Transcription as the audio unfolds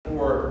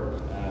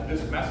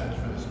this message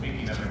for the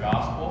speaking of the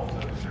gospel.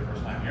 So this is your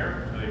first time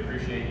here. Really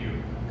appreciate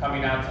you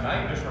coming out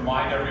tonight. Just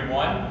remind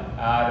everyone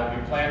that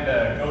we plan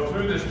to go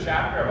through this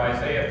chapter of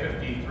Isaiah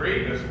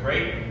 53, this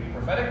great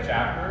prophetic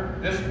chapter,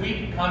 this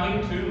week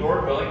coming to,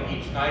 Lord willing,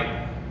 each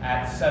night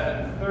at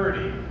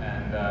 7:30.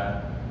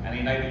 And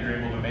any night that you're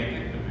able to make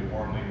it, you'll be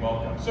warmly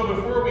welcome. So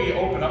before we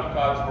open up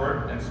God's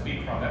word and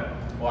speak from it,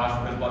 we'll ask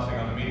for his blessing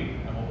on the meeting,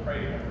 and we'll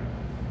pray together.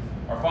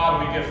 Our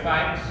Father, we give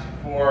thanks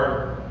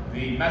for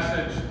the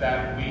message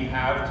that we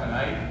have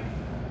tonight,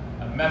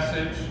 a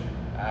message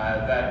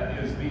that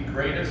is the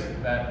greatest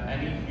that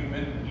any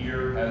human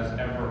ear has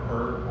ever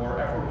heard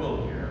or ever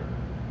will hear.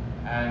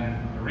 And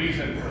the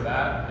reason for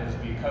that is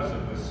because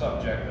of the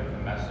subject of the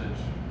message.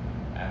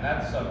 And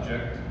that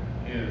subject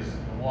is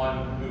the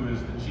one who is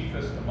the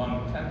chiefest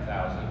among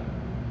 10,000,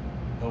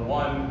 the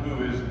one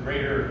who is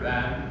greater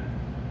than,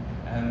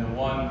 and the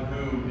one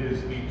who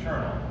is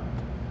eternal,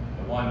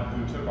 the one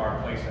who took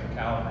our place at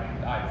Calvary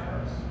and died for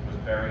us, was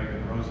buried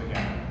and rose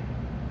again.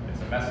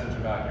 It's a message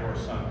about your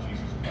Son,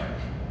 Jesus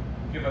Christ.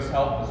 Give us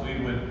help as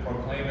we would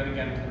proclaim it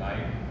again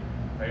tonight.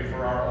 Pray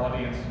for our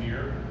audience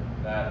here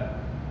that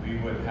we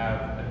would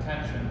have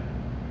attention,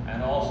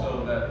 and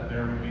also that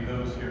there would be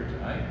those here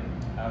tonight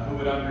who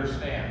would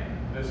understand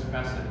this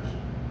message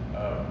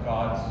of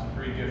God's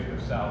free gift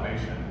of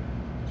salvation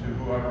to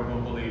whoever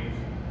will believe,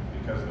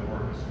 because the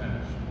work is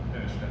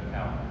finished at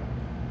Calvary.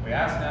 We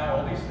ask now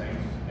all these things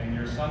in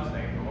your Son's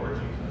name, the Lord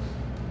Jesus.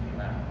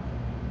 Amen.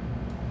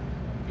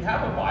 If you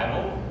have a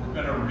Bible, we're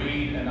going to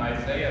read in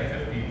Isaiah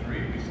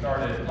 53. We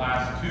started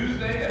last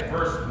Tuesday at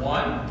verse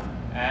 1,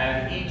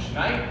 and each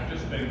night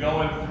just been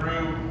going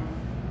through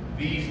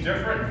these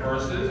different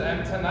verses,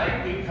 and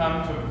tonight we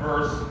come to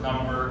verse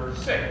number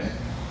 6.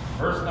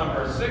 Verse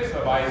number 6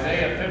 of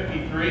Isaiah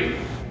 53.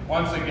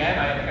 Once again,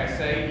 I think I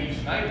say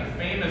each night, a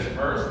famous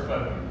verse,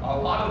 but a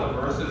lot of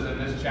the verses in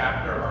this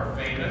chapter are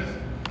famous.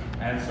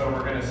 And so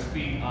we're going to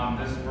speak on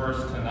this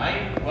verse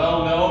tonight.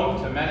 Well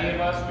known to many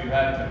of us. We've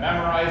had to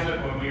memorize it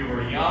when we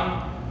were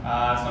young.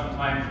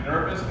 Sometimes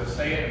nervous to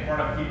say it in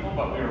front of people,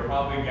 but we were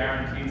probably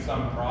guaranteed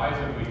some prize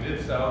if we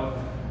did so.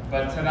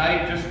 But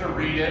tonight, just to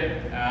read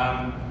it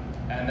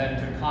and then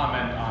to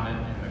comment on it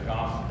in the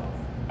gospel.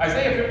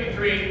 Isaiah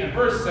 53 and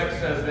verse 6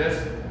 says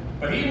this,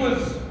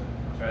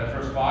 that's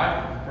verse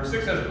 5. Verse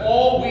 6 says,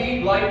 "All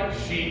we like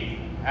sheep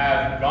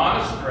have gone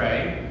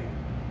astray.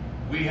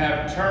 We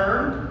have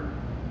turned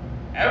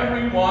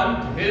every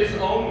one to his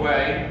own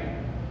way,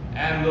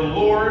 and the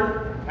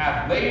Lord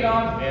hath laid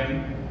on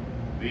him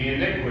the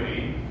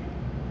iniquity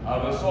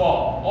of us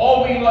all."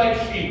 All we like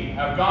sheep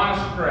have gone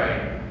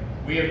astray.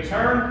 We have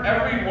turned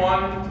every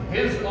one to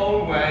his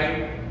own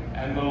way,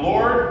 and the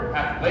Lord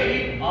hath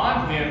laid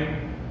on him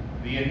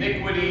the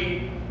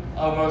iniquity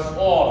of us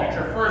all. If it's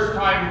your first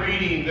time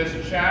reading this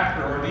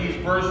chapter or these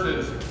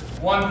verses,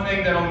 one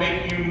thing that'll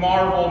make you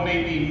marvel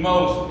maybe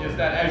most is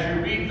that as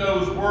you read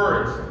those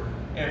words,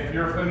 if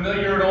you're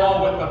familiar at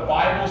all with the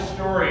Bible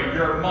story,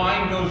 your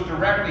mind goes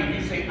directly.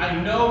 You say, I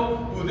know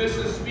who this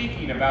is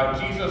speaking about,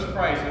 Jesus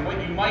Christ. And what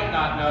you might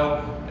not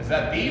know is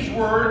that these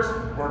words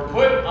were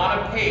put on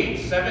a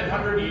page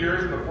 700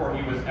 years before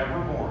he was ever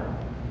born.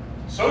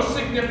 So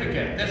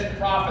significant, this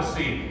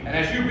prophecy. And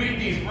as you read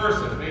these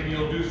verses, maybe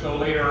you'll do so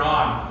later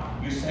on,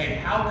 you say,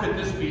 how could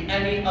this be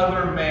any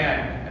other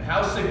man? And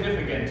how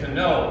significant to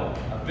know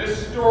of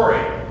this story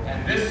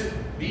and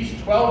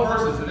these 12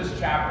 verses of this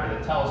chapter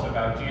that tell us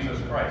about Jesus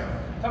Christ.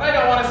 Tonight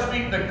I want to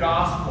speak the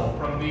gospel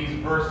from these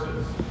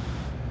verses.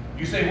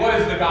 You say, what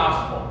is the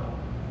gospel?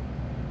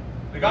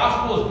 The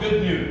gospel is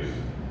good news.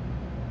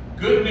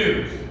 Good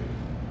news.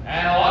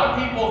 And a lot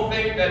of people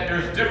think that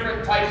there's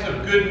different types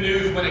of good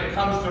news when it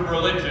comes to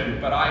religion,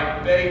 but I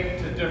beg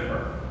to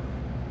differ.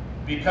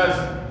 Because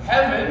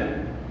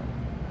heaven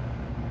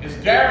is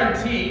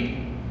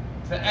guaranteed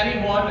to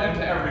anyone and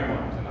to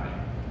everyone tonight.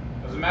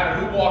 Doesn't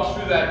matter who walks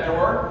through that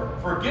door.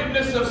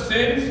 Forgiveness of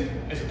sins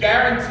is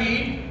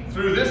guaranteed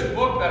through this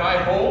book that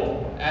I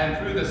hold and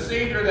through the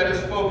Savior that is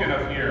spoken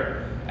of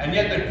here. And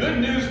yet the good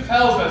news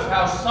tells us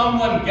how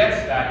someone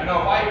gets that. You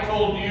know, if I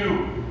told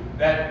you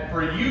that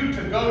for you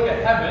to go to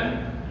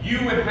heaven,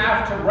 you would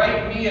have to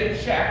write me a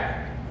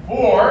check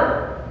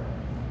for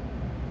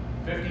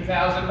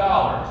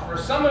 $50,000. For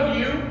some of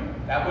you,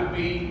 that would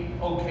be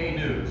okay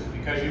news,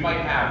 because you might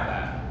have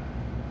that.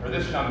 For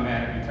this young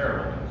man, it'd be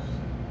terrible news.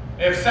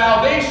 If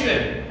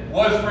salvation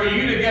was for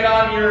you to get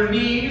on your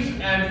knees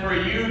and for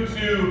you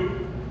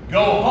to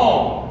go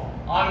home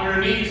on your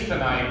knees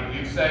tonight,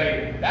 you'd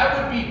say, that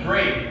would be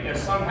great if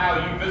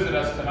somehow you visit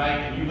us tonight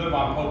and you live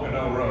on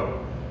Pocono Road.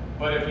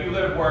 But if you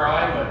live where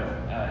I live,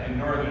 in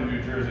northern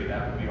New Jersey,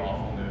 that would be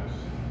awful news.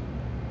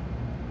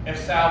 If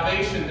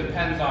salvation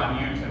depends on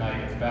you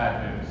tonight, it's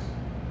bad news.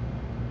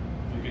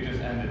 You could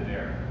just end it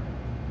there.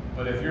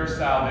 But if your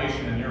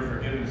salvation and your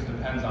forgiveness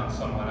depends on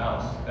someone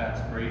else,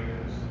 that's great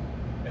news.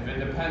 If it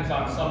depends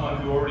on someone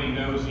who already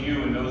knows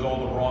you and knows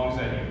all the wrongs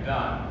that you've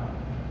done,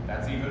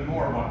 that's even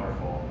more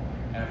wonderful.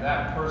 And if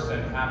that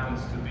person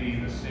happens to be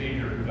the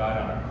Savior who died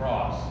on a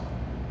cross,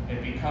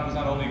 it becomes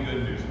not only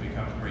good news, it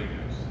becomes great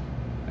news.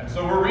 And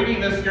so we're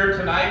reading this here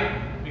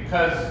tonight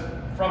because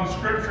from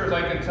scriptures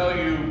I can tell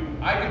you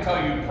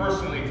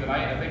personally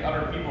tonight, I think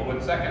other people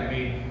would second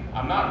me,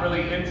 I'm not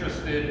really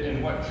interested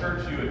in what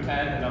church you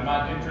attend, and I'm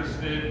not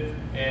interested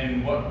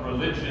in what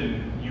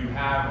religion you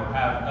have or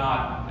have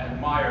not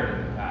admired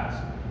in the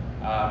past.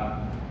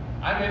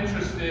 I'm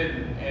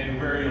interested in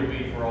where you'll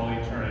be for all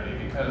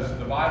eternity, because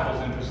the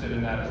Bible's interested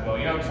in that as well.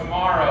 You know,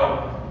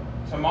 tomorrow,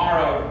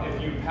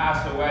 if you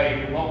pass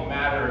away, it won't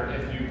matter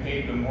if you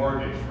paid the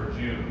mortgage for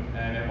June,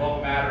 and it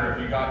won't matter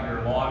if you got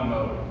your lawn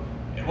mowed.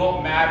 It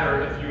won't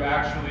matter if you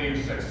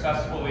actually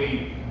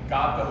successfully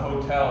got the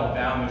hotel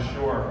down the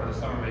shore for the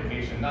summer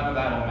vacation. None of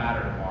that will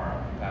matter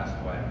tomorrow if you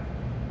pass away.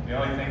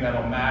 The only thing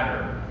that will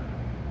matter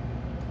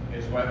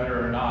is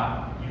whether or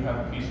not you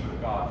have peace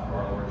with God through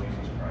our Lord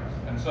Jesus Christ.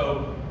 And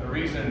so the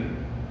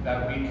reason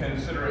that we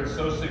consider it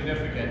so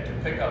significant to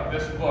pick up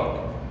this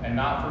book, and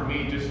not for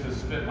me just to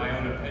spit my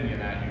own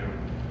opinion at you,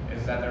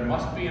 is that there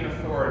must be an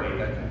authority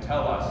that can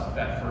tell us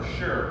that for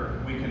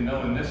sure we can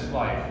know in this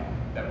life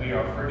that we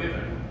are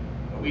forgiven.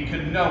 But we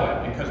can know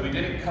it because we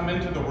didn't come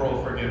into the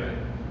world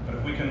forgiven. But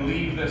if we can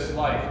leave this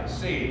life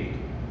saved,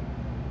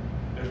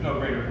 there's no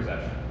greater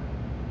possession.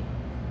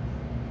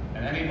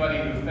 And anybody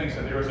who thinks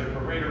that there is a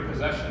greater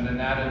possession than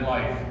that in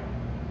life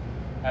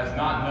has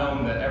not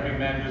known that every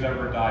man who's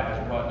ever died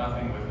has brought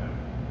nothing with him.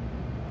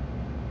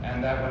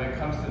 And that when it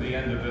comes to the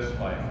end of this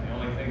life, the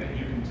only thing that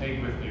you can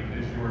take with you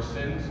is your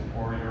sins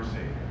or your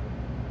Savior.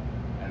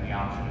 And the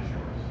option is yours.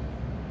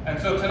 And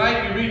so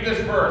tonight you read this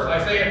verse,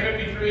 Isaiah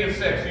 53 and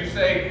 6. You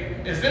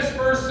say, is this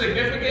verse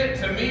significant?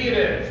 To me it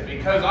is,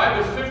 because I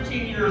was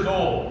 15 years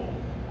old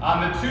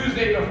on the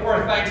Tuesday before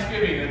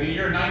Thanksgiving in the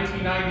year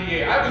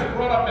 1998. I was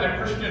brought up in a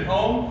Christian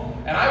home,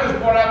 and I was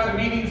brought out to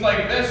meetings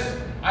like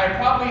this. I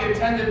probably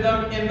attended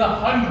them in the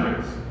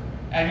hundreds.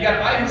 And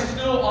yet I am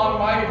still on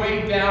my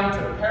way down to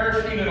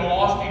perishing in a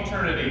lost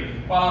eternity.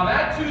 But on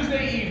that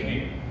Tuesday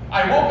evening,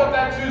 I woke up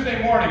that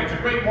Tuesday morning. It's a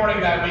great morning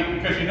that week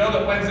because you know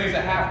that Wednesday's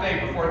a half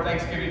day before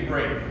Thanksgiving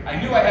break.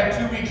 I knew I had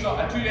 2 days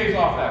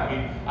off that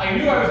week. I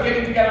knew I was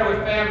getting together with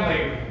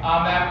family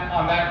on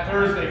that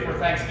Thursday for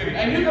Thanksgiving.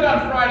 I knew that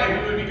on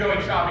Friday we would be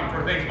going shopping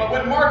for things. But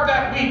what marked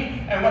that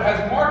week and what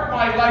has marked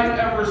my life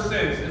ever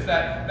since is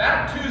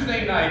that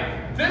Tuesday night,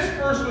 this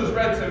verse was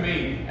read to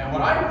me. And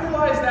what I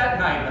realized that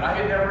night that I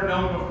had never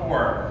known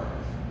before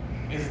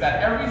is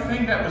that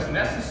everything that was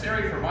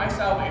necessary for my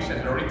salvation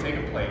had already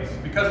taken place.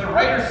 Because the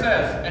writer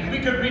says, and we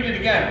could read it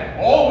again,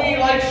 all we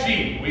like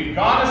sheep, we've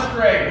gone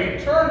astray,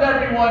 we've turned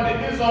everyone to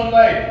his own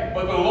way.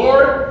 But the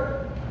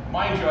Lord,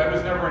 mind you, I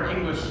was never an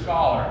English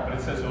scholar, but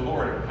it says the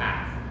Lord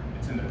hath.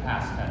 It's in the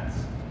past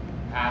tense.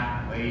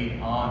 Hath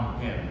laid on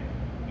him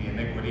the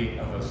iniquity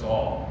of us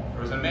all.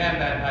 There was a man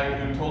that night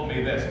who told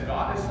me this,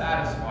 God is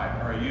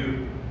satisfied, are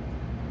you?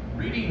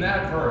 Reading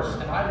that verse,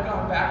 and I've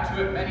gone back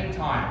to it many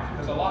times,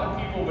 because a lot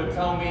of people would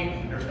tell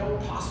me there's no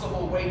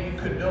possible way you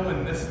could know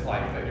in this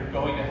life that you're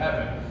going to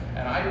heaven.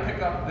 And I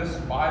pick up this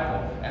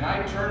Bible, and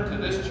I turn to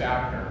this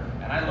chapter,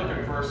 and I look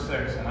at verse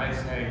 6, and I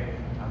say,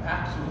 I'm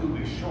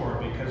absolutely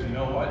sure, because you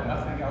know what?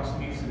 Nothing else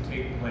needs to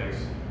take place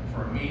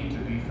for me to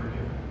be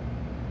forgiven.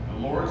 The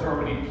Lord's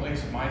already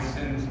placed my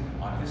sins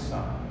on his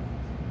Son.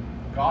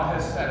 God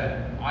has said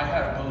it. I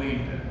have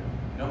believed it.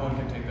 No one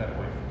can take that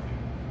away from me.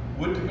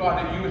 Would to God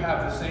that you would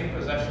have the same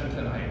possession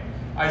tonight.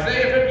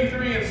 Isaiah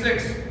 53 and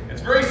 6,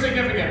 it's very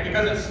significant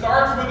because it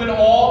starts with an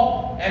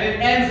all and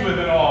it ends with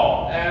an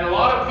all. And a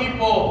lot of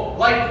people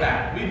like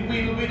that.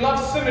 We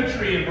love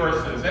symmetry in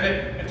verses. And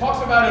it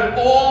talks about an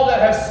all that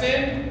have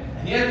sinned.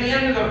 And yet at the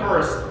end of the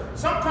verse,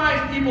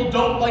 sometimes people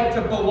don't like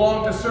to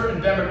belong to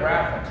certain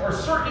demographics or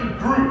certain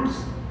groups.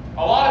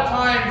 A lot of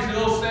times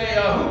they'll say,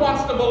 who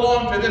wants to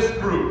belong to this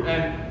group?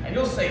 And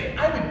you'll say,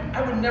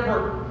 I would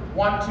never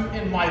want to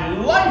in my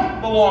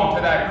life belong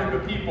to that group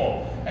of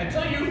people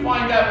until you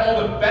find out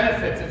all the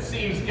benefits it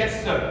seems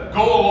gets to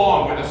go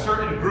along with a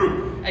certain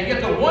group. And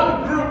yet the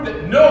one group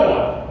that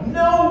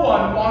no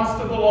one wants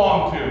to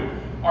belong to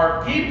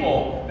are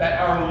people that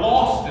are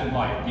lost in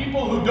life,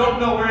 people who don't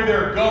know where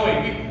they're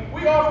going.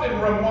 We often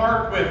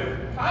remark with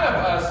kind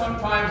of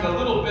sometimes a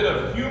little bit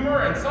of humor,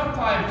 and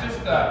sometimes just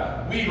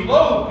we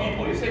loathe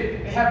people. You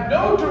say they have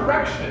no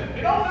direction. They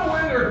don't know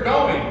where they're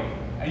going.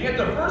 And yet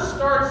the verse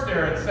starts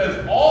there. It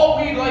says, all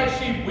we like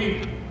sheep,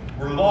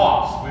 we're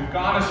lost. We've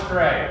gone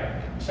astray.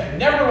 You say, I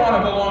never want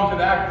to belong to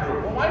that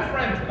group. Well, my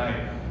friend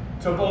tonight,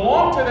 to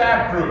belong to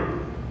that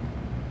group,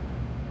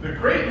 the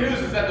great news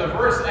is that the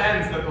verse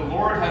ends that the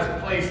Lord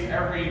has placed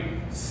every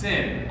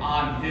sin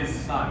on his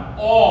Son.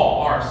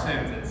 All our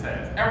sins, it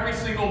says. Every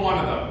single one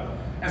of them.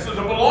 And so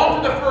to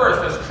belong to the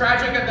first, as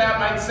tragic as that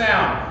might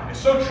sound, is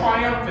so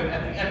triumphant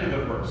at the end of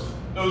the verse.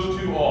 Those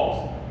two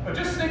alls. But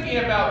just thinking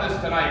about this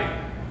tonight,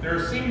 there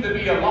seem to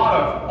be a lot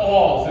of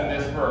alls in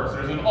this verse.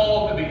 There's an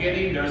all at the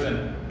beginning, there's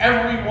an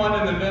everyone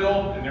in the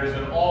middle, and there's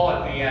an all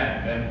at the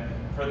end.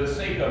 And for the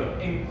sake of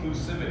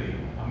inclusivity,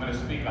 I'm going to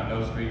speak on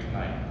those three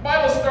tonight. The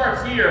Bible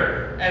starts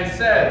here and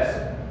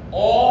says,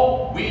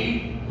 all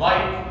we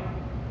like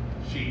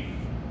sheep.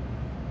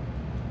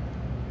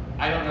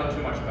 I don't know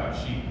too much about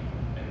sheep,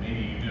 and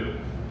maybe you do.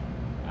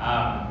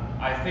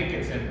 I think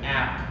it's an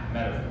apt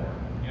metaphor.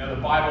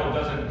 The Bible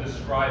doesn't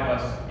describe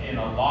us in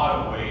a lot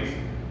of ways,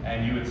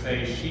 and you would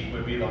say sheep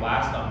would be the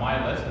last on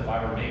my list if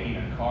I were making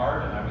a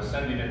card and I was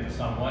sending it to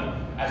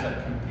someone as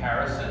a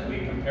comparison.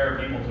 We compare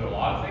people to a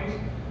lot of things.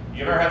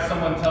 You ever had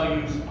someone tell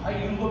you,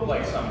 you look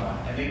like someone,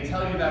 and they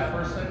tell you that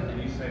person,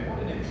 and you say, what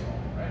an insult,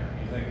 right?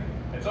 You think,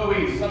 it's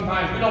always,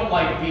 sometimes we don't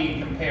like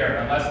being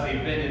compared unless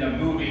they've been in a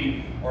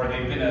movie or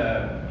they've been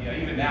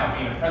even now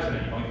being a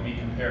president, you don't get to be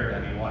compared to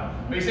anyone.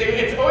 But you say,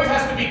 it always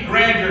has to be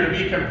grandeur to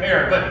be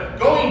compared, but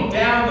going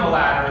down the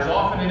ladder is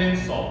often an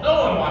insult.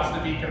 No one wants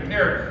to be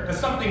compared to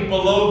something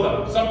below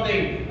them,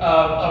 something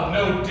of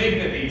no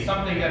dignity,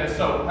 something that is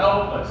so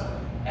helpless.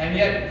 And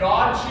yet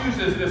God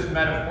chooses this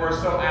metaphor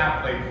so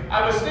aptly.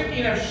 I was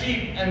thinking of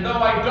sheep, and though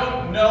I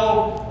don't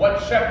know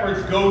what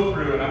shepherds go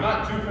through, and I'm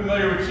not too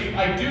familiar with sheep,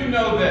 I do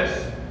know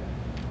this,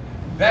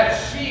 that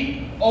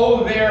sheep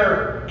owe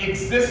their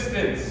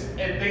existence,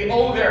 they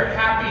owe their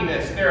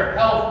happiness, their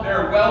health,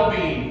 their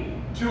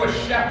well-being to a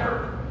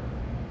shepherd.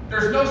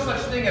 There's no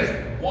such thing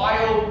as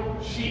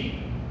wild sheep.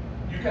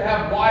 You could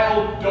have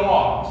wild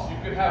dogs. You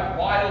could have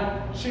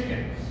wild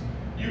chickens.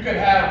 You could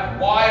have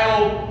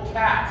wild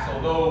cats,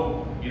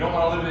 although you don't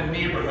want to live in a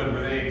neighborhood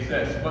where they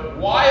exist. But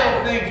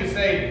wild things, you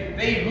say,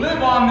 they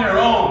live on their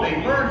own. They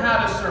learn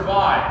how to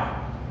survive.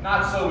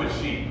 Not so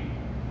with sheep.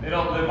 They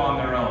don't live on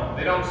their own.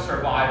 They don't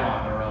survive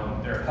on their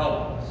own. They're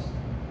helpless.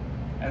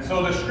 And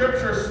so the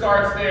scripture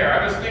starts there.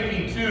 I was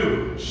thinking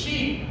too,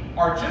 sheep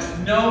are just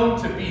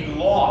known to be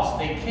lost.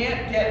 They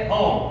can't get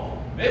home.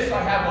 This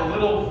I have a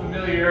little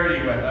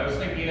familiarity with. I was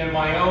thinking in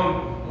my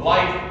own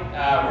life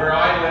where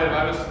I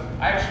live,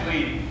 I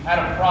actually had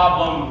a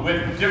problem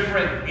with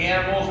different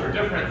animals or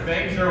different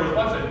things. There was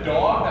once a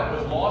dog that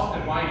was lost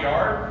in my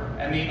yard,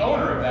 and the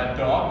owner of that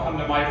dog come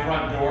to my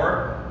front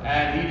door,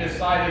 and he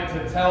decided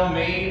to tell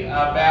me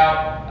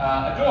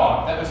about a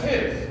dog that was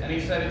his. And he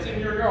said, it's in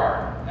your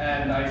yard.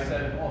 And I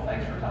said, well,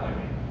 thanks for telling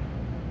me.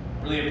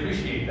 Really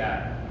appreciate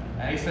that.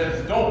 And he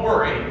says, don't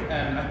worry.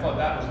 And I thought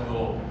that was a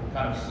little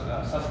kind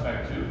of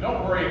suspect too.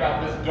 Don't worry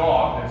about this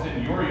dog that's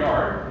in your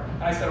yard.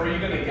 And I said, are you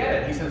going to get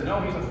it? He says,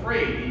 no, he's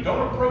afraid. You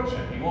don't approach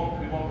him. He won't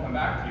come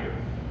back to you.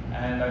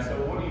 And I said,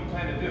 well, what do you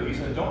plan to do? He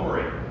said, don't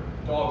worry.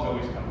 Dogs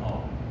always come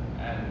home.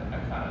 And I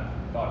kind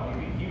of thought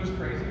maybe he was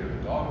crazy or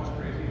the dog was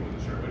crazy. I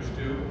wasn't sure which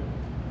two.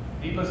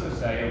 Needless to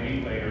say, a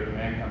week later, the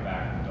man come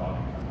back and the dog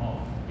can come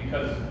home.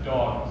 Because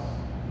dogs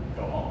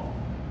go home.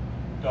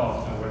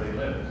 Dogs know where they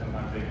live.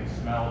 Sometimes they can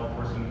smell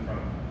the person from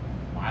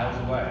miles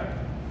away.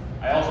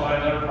 I also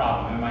had another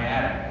problem. In my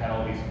attic, I had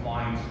all these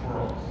flying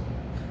squirrels,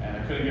 and I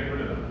couldn't get rid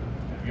of them.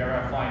 If you ever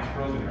have flying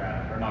squirrels in your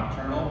attic, they're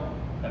nocturnal.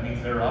 That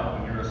means they're up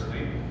when you're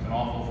asleep. It's an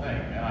awful thing.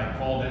 And I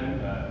called in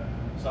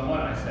someone.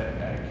 I said,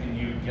 can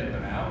you get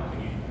them out?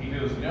 He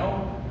goes,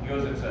 no. He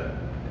goes, it's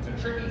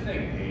a tricky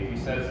thing, Dave. He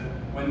says,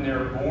 when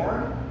they're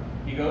born,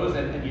 he goes,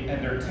 and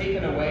they're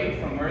taken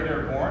away from where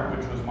they're born,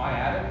 which was my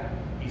attic.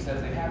 He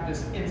says they have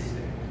this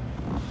instinct.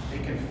 They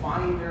can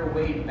find their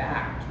way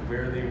back to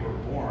where they were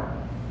born.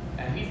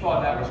 And he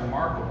thought that was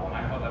remarkable, and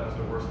I thought that was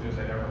the worst news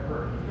I'd ever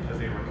heard, because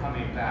they were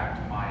coming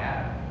back to my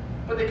attic.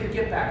 But they could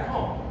get back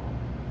home.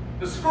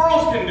 The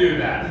squirrels can do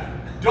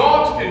that.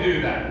 Dogs can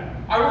do that.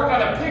 I work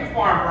on a pig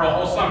farm for a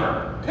whole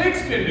summer.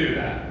 Pigs can do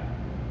that.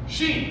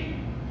 Sheep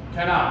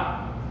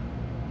cannot.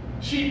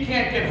 Sheep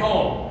can't get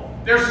home.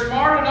 They're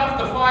smart enough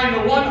to find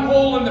the one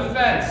hole in the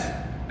fence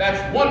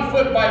that's 1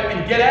 foot by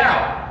and get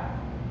out.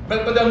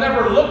 But they'll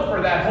never look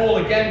for that hole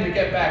again to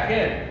get back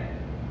in.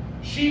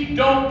 Sheep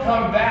don't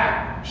come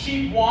back.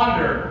 Sheep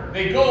wander.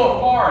 They go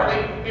afar.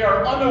 They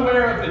are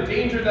unaware of the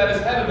danger that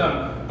is ahead of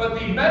them. But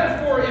the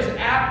metaphor is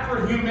apt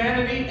for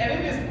humanity, and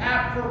it is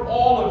apt for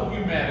all of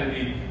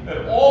humanity,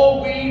 that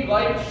all we,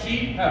 like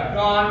sheep, have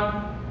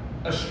gone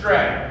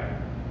astray.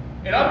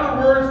 In other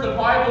words, the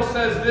Bible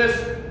says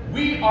this,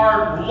 we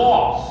are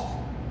lost.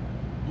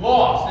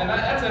 Lost. And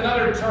that's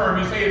another term.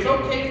 You say, it's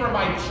okay for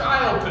my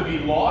child to be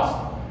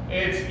lost.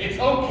 It's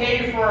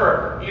okay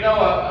for,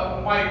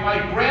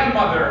 my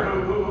grandmother,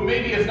 who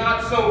maybe is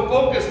not so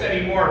focused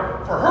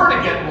anymore, for her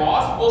to get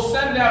lost. We'll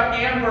send out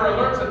Amber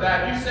Alerts of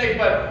that. You say,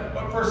 but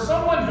for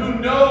someone who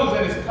knows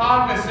and is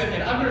cognizant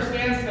and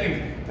understands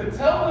things, to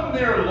tell them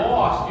they're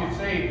lost, you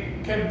say,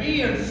 can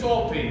be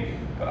insulting.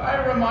 But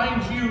I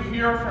remind you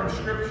here from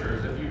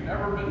Scriptures, if you've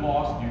never been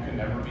lost, you can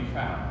never be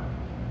found.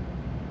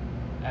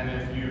 And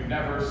if you've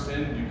never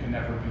sinned, you can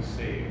never be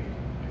saved.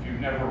 If you've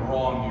never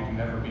wronged, you can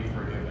never be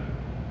forgiven.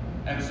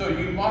 And so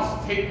you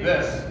must take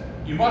this.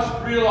 You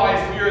must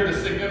realize here the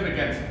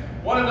significance.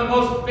 One of the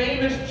most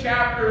famous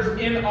chapters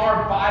in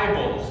our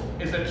Bibles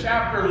is a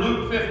chapter,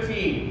 Luke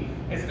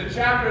 15. It's the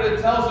chapter that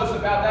tells us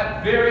about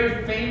that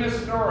very famous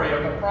story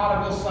of the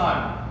prodigal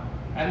son.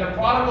 And the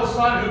prodigal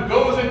son who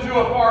goes into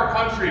a far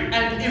country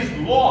and is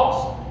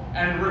lost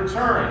and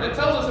returns. It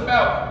tells us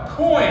about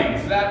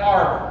coins that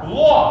are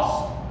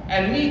lost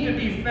and need to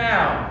be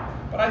found.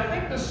 But I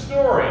think the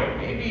story,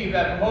 maybe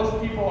that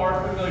most people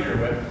are familiar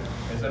with,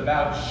 is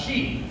about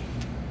sheep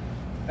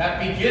that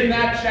begin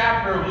that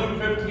chapter of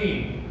Luke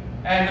 15.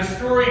 And the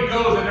story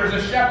goes that there's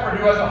a shepherd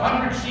who has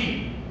 100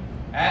 sheep,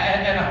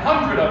 and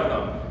 100 of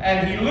them,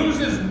 and he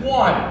loses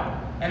one.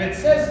 And it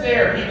says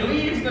there, he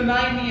leaves the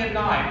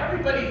 99.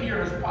 Everybody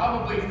here is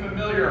probably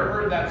familiar or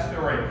heard that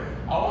story.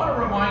 I want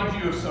to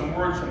remind you of some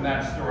words from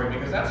that story,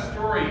 because that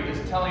story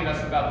is telling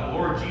us about the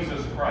Lord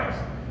Jesus Christ.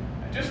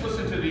 And just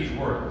listen to these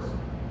words.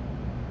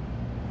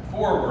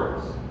 4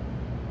 words.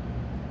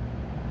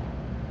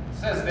 It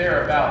says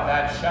there about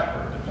that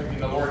shepherd, depicting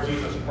the Lord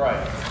Jesus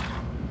Christ,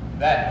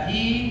 that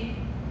he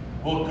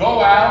will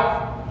go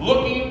out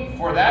looking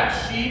for that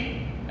sheep,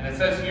 and it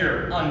says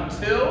here,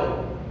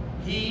 until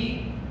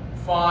he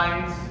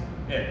finds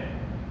it.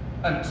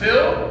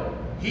 Until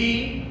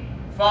he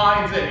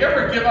finds it. You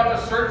ever give up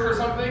a search for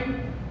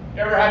something?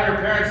 You ever have your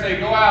parents say,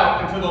 go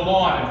out into the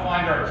lawn and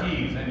find our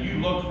keys, and you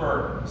look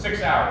for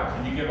 6 hours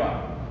and you give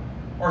up?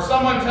 Or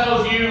someone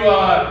tells you,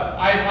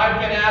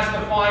 I've been asked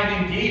to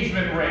find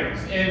engagement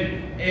rings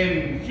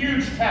in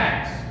huge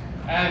tanks,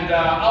 and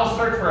I'll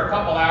search for a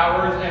couple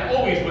hours, and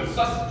always with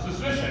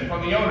suspicion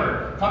from the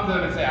owner, come to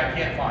them and say, I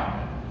can't find it.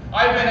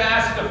 I've been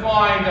asked to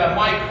find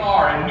my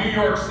car in New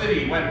York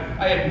City when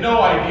I had no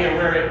idea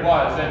where it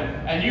was,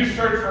 and you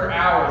search for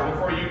hours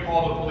before you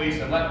call the police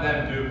and let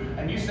them do.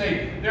 And you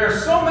say, there are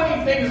so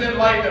many things in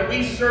life that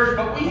we search,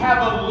 but we have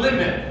a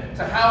limit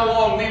to how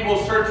long we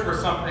will search for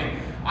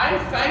something. I'm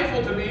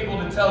thankful to be able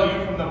to tell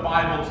you from the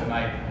Bible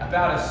tonight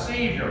about a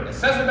Savior. It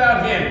says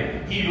about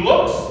him, he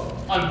looks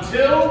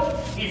until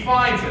he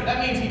finds it.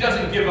 That means he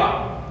doesn't give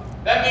up.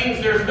 That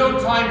means there's no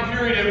time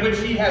period in which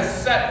he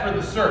has set for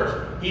the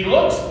search. He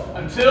looks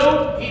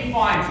until he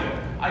finds it.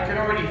 I can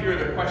already hear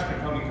the question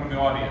coming from the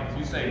audience.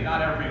 You say,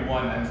 not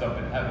everyone ends up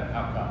in heaven.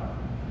 How come?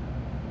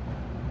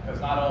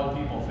 Because not all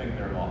people think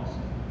they're lost.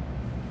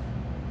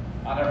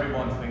 Not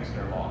everyone thinks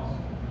they're lost.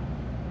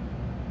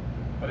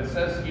 But it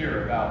says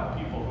here about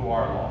people who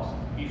are lost.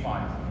 He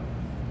finds them.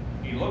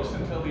 He looks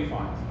until he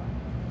finds them.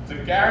 It's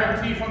a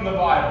guarantee from the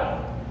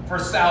Bible for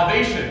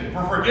salvation,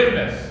 for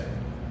forgiveness.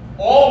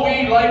 All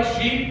we like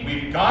sheep,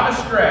 we've gone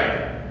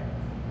astray.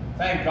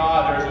 Thank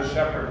God there's a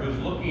shepherd who's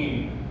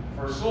looking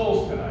for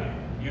souls tonight.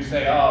 You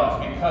say,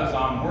 oh, it's because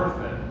I'm worth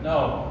it.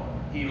 No,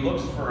 he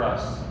looks for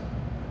us.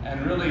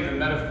 And really the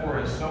metaphor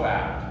is so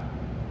apt.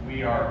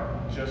 We are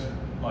just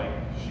like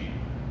sheep.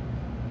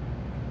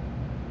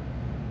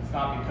 It's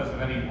not because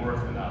of any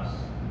worth in us.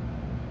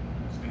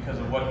 It's because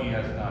of what he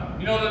has done.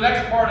 You know, the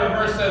next part of the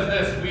verse says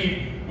this,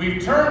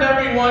 we've turned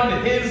everyone to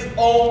his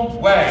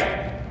own way.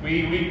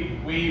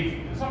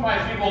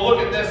 Sometimes people look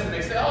at this and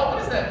they say, oh, what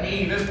does that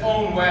mean, this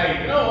own way?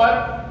 You know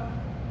what?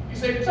 You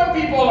say, some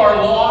people are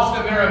lost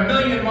and they're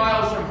 1,000,000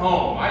 miles from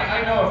home.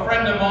 I know a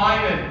friend of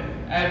mine,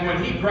 and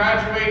when he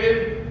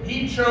graduated,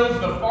 he chose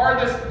the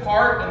farthest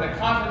part in the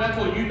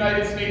continental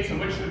United States in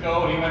which to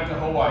go, and he went to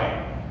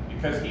Hawaii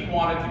because he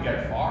wanted to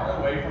get far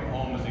away from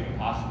home as he could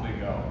possibly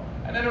go.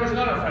 And then there was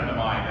another friend of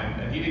mine,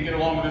 and he didn't get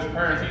along with his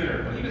parents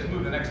either, but he just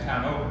moved the next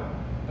town over.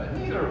 But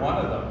neither one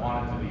of them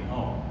wanted to be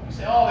home. You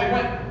say, oh, they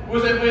went,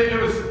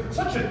 it was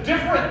such a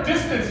different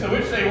distance to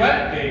which they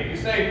went, Dave. You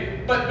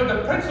say, but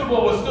the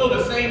principle was still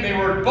the same. They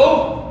were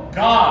both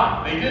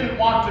gone. They didn't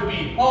want to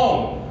be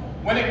home.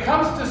 When it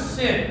comes to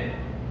sin,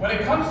 when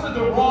it comes to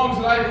the wrongs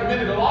that I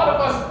committed, a lot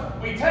of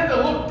us, we tend to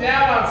look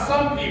down on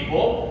some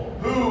people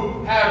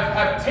who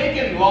have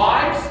taken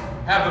lives,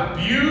 have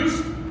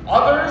abused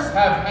others,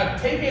 have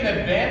taken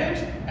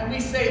advantage, and we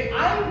say,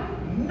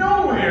 I'm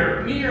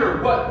nowhere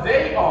near what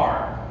they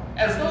are.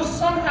 As though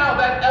somehow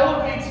that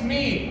elevates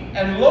me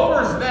and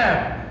lowers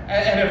them.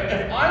 And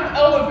if I'm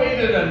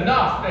elevated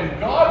enough, then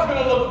God's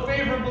going to look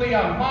favorably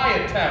on my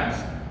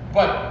attempts.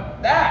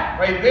 But that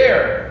right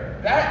there,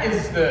 that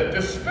is the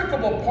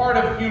despicable part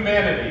of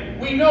humanity.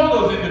 We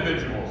know those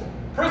individuals.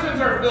 Prisons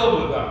are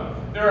filled with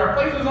them. There are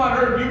places on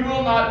earth you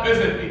will not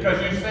visit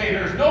because you say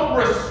there's no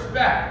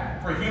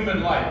respect for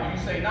human life. But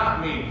you say,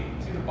 not me.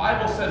 See, the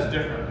Bible says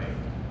differently.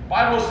 The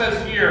Bible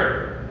says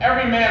here,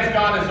 every man's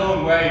gone his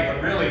own way,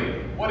 but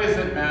really, what does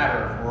it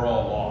matter if we're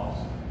all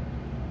lost?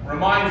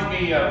 Reminds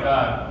me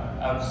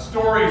of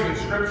stories in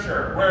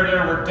Scripture where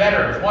there were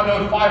debtors. One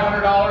owed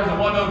 $500 and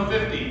one owed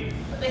 $50.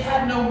 But they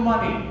had no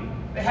money.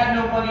 They had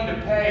no money to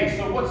pay.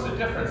 So what's the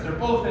difference? They're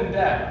both in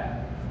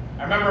debt.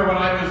 I remember when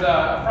I was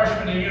a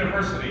freshman in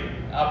university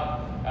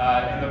up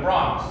in the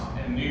Bronx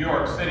in New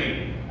York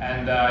City.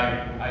 And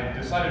I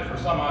decided for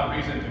some odd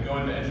reason to go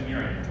into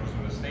engineering, which was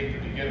a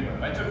mistake to begin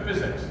with. I took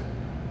physics.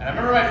 And I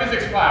remember my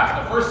physics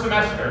class, the first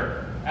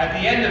semester. At the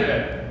end of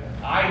it,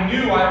 I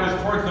knew I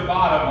was towards the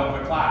bottom of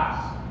the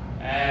class.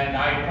 And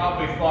I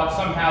probably thought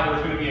somehow there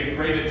was going to be a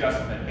grade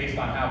adjustment based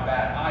on how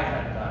bad I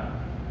had done.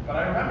 But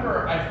I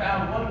remember I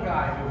found one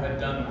guy who had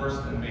done worse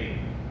than me.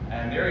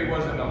 And there he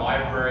was in the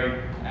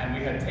library, and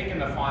we had taken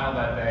the final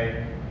that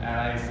day. And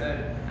I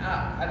said,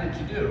 how did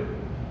you do?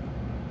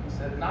 He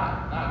said,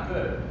 not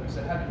good. He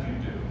said, how did you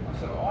do? I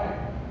said, oh,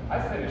 I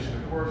finished the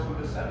course with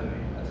a 70.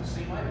 That's a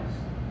C-.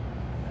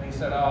 And he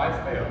said, oh, I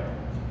failed.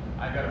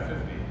 I got a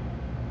 50.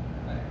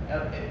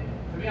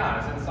 To be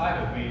honest,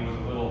 inside of me was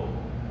a little,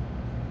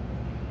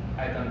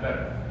 I had done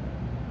better.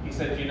 He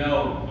said, you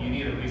know, you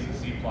need at least a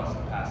C+ to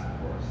pass the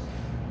course.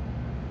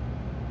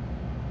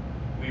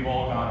 We've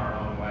all gone our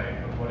own way,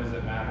 but what does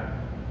it matter?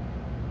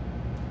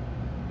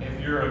 If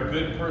you're a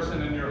good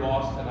person and you're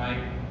lost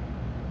tonight,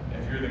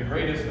 if you're the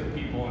greatest of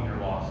people and you're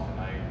lost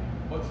tonight,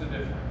 what's the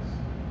difference?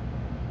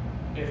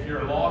 If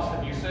you're lost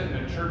and you sit in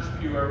a church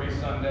pew every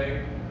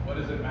Sunday, what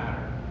does it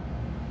matter?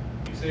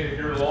 You say if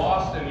you're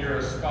lost and you're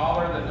a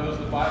scholar that knows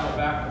the Bible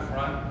back to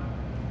front,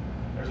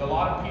 there's a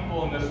lot of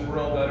people in this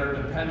world that are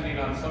depending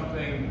on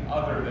something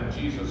other than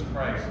Jesus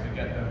Christ to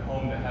get them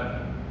home to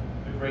heaven,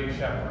 the great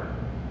shepherd.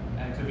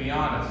 And to be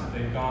honest,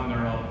 they've gone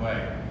their own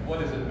way. What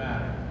does it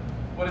matter?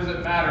 What does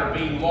it matter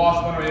being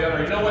lost one way or the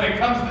other? You know, when it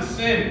comes to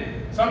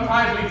sin,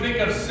 sometimes we think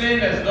of sin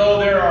as though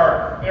there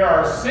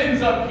are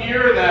sins up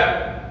here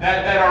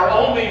that are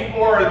only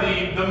for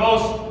the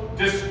most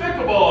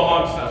despicable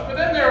amongst us. But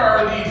then there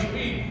are these,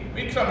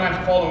 we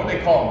sometimes call them, what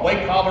they call them,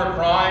 white-collar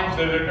crimes.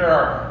 There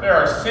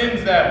are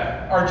sins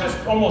that are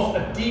just almost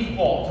a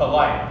default to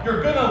life.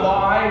 You're going to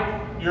lie.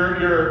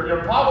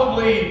 You're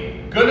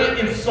probably going to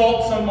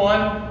insult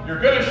someone.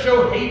 You're going to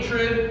show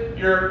hatred.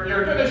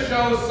 You're going to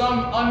show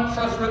some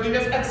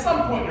untrustworthiness at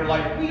some point in your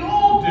life. We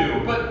all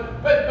do.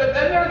 But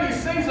then there are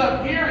these things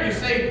up here. You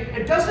say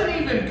it doesn't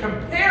even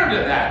compare to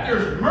that.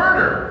 There's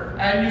murder.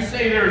 And you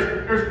say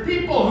there's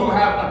people who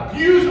have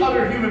abused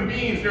other human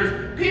beings.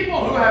 There's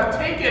people who have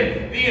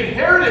taken the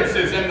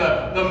inheritances and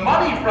the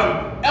money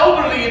from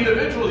elderly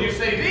individuals. You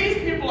say these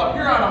people up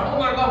here on a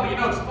whole other level. You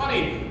know, it's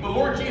funny. The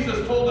Lord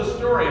Jesus told a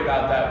story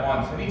about that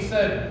once. And he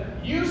said,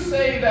 you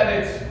say that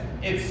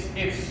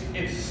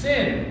it's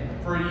sin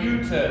for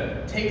you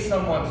to take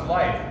someone's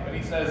life. But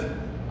he says,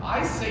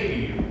 I say to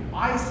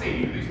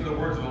you, these are the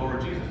words of the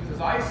Lord Jesus. He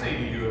says, I say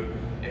to you,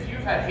 if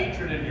you've had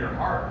hatred in your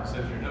heart, he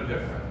says, you're no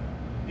different.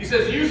 He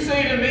says, you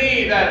say to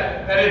me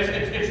that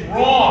it's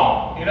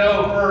wrong, you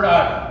know, for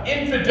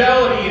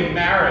infidelity in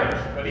marriage.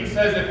 But he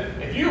says,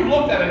 if you've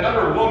looked at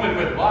another woman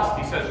with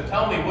lust, he says,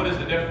 tell me, what is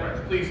the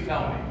difference? Please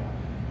tell me.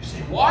 You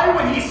say, why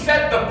would he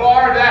set the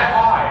bar that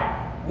high?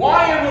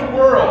 Why in the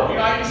world? You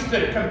know, I used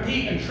to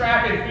compete in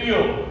track and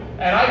field,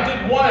 and I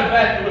did one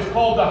event. It was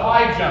called the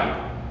high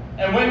jump.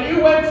 And when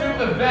you went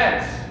to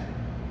events,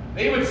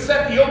 they would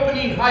set the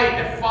opening height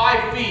at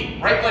 5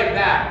 feet, right like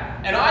that.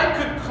 And I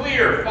could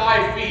clear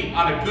 5 feet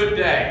on a good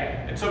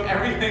day. It took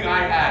everything I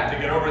had to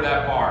get over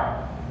that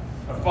bar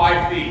of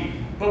 5 feet.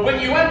 But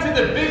when you went to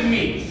the big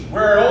meets,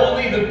 where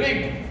only the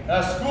big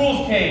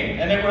schools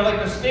came, and they were like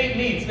the state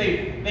meets,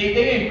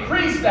 they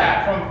increased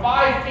that from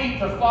 5 feet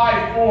to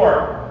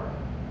 5'4".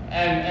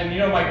 And you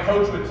know, my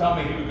coach would tell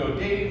me, he would go,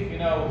 Dave, you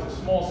know, it's a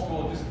small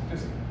school,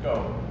 just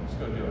go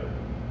do it.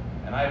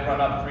 And I'd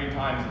run up 3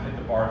 times and hit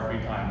the bar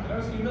 3 times, and I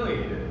was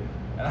humiliated.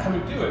 And I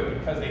would do it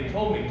because they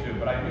told me to,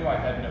 but I knew I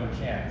had no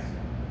chance.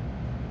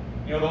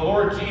 You know, the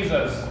Lord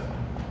Jesus,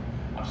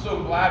 I'm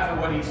so glad for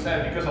what he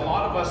said, because a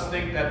lot of us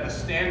think that the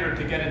standard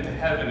to get into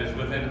heaven is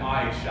within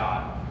eye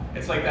shot.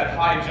 It's like that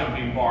high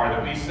jumping bar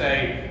that we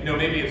say, you know,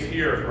 maybe it's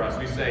here for us.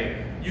 We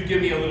say, you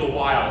give me a little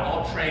while,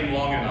 I'll train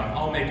long enough,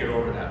 I'll make it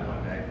over that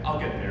one day. I'll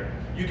get there.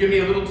 You give me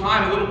a little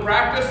time, a little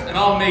practice, and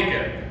I'll make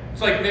it.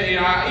 It's like, you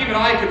know, even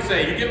I could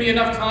say, you give me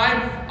enough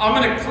time, I'm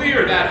going to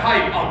clear that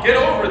height. I'll get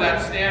over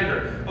that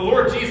standard. The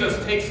Lord Jesus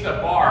takes the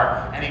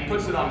bar and he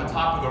puts it on the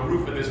top of the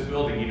roof of this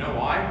building. You know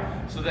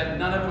why? So that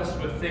none of us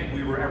would think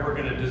we were ever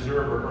going to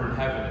deserve or earn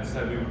heaven.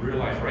 Instead, we would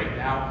realize right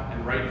now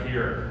and right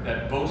here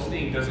that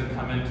boasting doesn't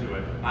come into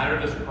it. Neither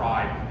does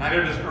pride.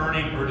 Neither does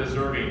earning or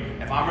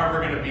deserving. If I'm ever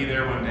going to be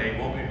there one day, it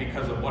won't be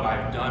because of what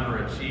I've done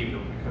or achieved. It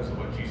will be because of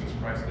what Jesus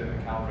Christ did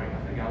at Calvary.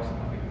 Nothing else,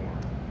 nothing more.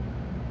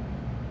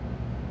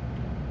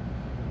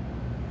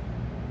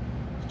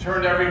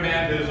 Turned every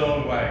man to his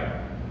own way.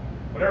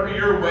 Whatever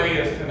your way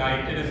is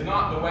tonight, it is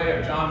not the way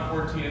of John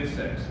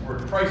 14:6, where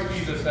Christ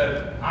Jesus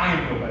said, I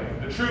am the way,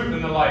 the truth,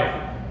 and the life.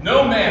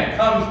 No man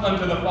comes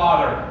unto the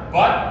Father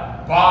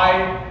but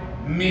by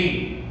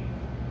me.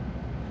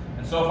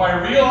 And so if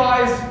I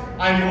realize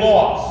I'm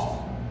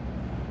lost,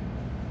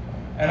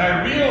 and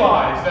I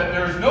realize that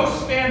there's no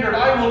standard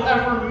I will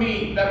ever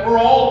meet, that we're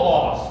all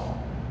lost,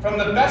 from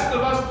the best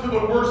of us to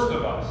the worst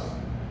of us,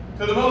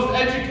 to the most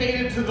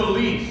educated to the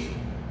least,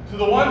 to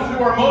the ones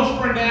who are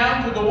most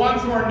renowned, to the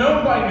ones who are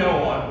known by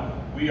no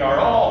one, we are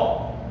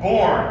all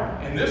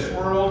born in this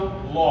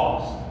world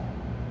lost.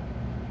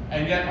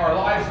 And yet our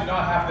lives do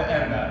not have to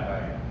end that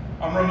way.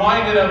 I'm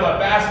reminded of a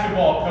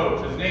basketball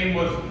coach. His name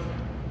was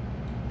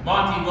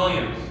Monty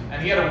Williams,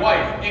 and he had a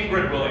wife,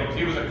 Ingrid Williams.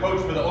 He was a coach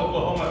for the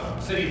Oklahoma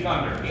City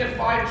Thunder. He had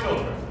 5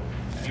 children,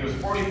 and he was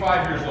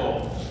 45 years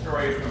old. The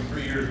story is from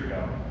 3 years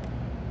ago.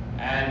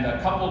 And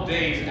a couple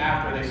days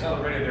after they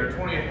celebrated their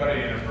 20th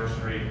wedding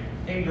anniversary,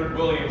 Ingrid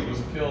Williams was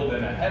killed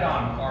in a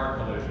head-on car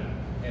collision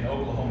in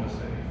Oklahoma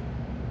City.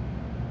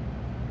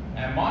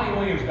 And Monty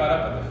Williams got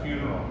up at the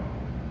funeral,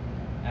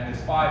 and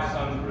his 5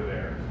 sons were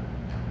there.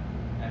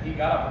 And he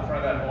got up in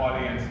front of that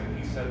audience and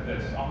he said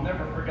this, I'll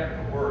never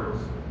forget the words.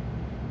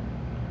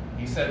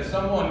 He said,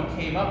 someone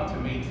came up to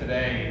me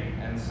today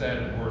and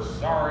said, we're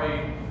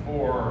sorry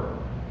for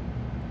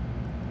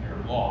your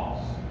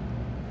loss.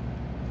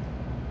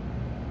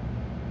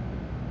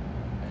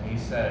 he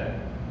said,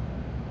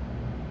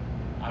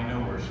 I know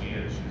where she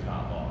is. She's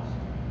not lost.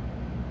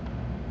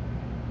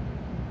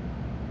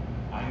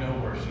 I know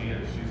where she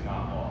is. She's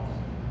not lost.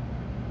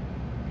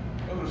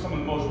 Those are some of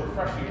the most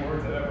refreshing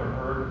words I've ever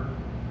heard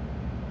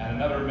at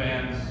another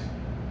man's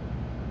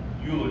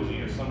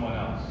eulogy of someone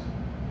else.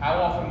 How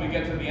often we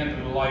get to the end of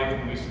the life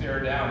and we stare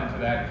down into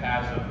that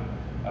chasm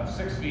of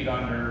 6 feet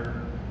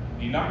under.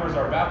 The numbers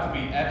are about to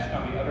be etched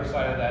on the other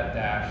side of that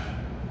dash,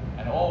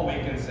 and all we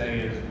can say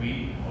is,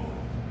 we hope.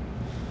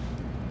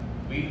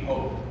 We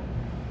hope.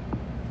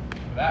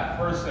 For that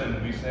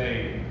person, we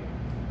say,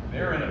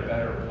 they're in a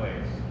better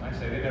place. I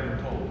say, they never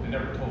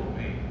told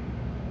me.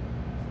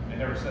 They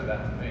never said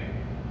that to me.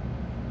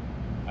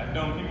 I've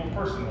known people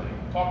personally,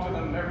 talk to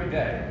them every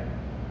day,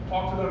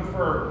 talk to them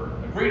for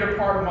a greater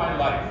part of my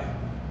life.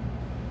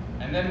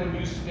 And then when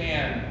you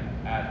stand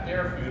at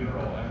their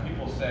funeral and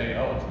people say,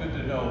 oh, it's good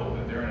to know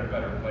that they're in a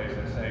better place,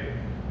 I say,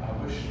 I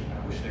wish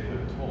they would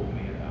have told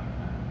me about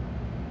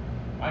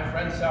that. My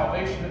friend,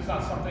 salvation is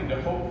not something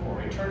to hope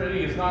for.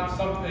 Eternity is not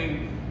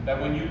something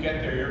that when you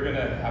get there, you're going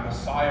to have a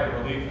sigh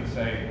of relief and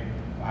say,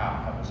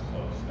 wow, that was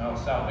close.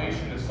 No,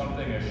 salvation is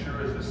something as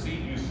sure as the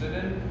seat you sit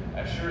in,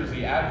 as sure as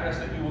the address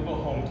that you will go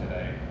home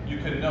today. You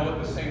can know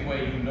it the same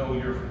way you know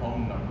your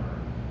phone number,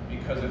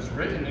 because it's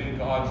written in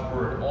God's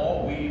word.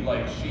 All we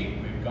like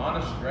sheep, we've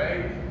gone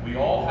astray. We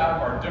all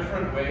have our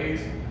different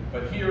ways,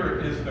 but here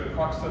is the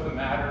crux of the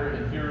matter,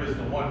 and here is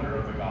the wonder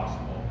of the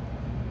gospel.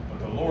 But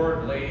the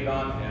Lord laid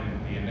on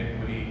him the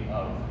iniquity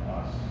of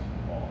us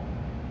all.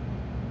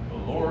 The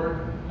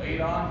Lord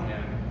laid on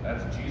him,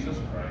 that's Jesus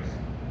Christ,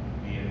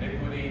 the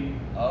iniquity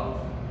of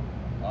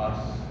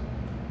us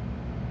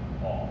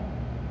all.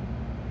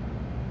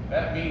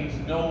 That means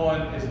no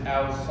one is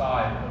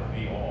outside of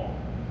the all.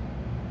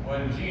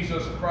 When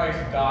Jesus Christ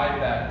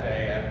died that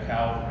day at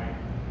Calvary,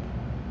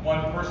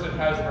 one person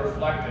has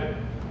reflected,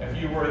 if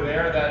you were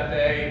there that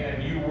day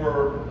and you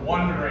were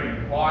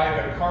wondering why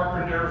the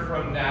carpenter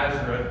from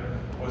Nazareth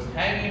was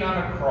hanging on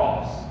a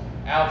cross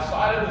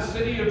outside of the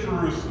city of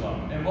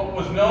Jerusalem in what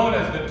was known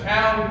as the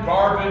town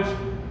garbage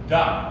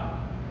dump.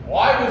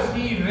 Why was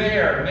he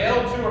there,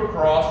 nailed to a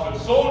cross,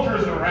 with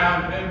soldiers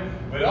around him,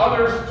 with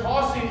others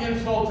tossing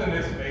insults in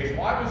his face?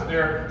 Why was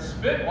there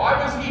spit?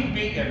 Why was he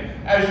beaten?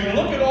 As you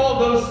look at all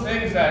those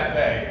things that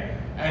day,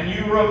 and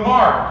you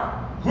remark,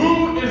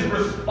 who is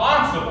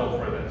responsible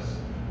for this?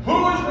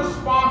 Who is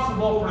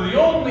responsible for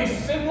the only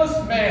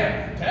sinless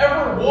man to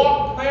ever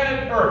walk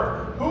planet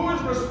Earth? Who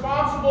is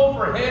responsible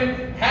for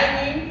him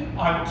hanging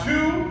on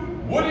 2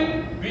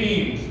 wooden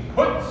beams,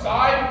 put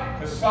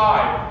side to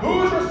side?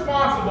 Who is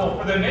responsible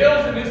for the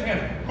nails in his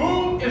hands?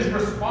 Who is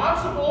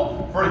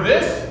responsible for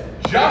this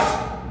just,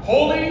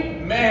 holy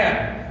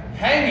man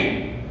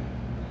hanging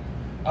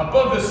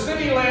above the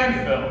city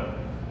landfill?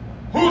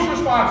 Who's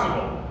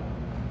responsible?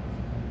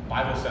 The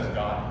Bible says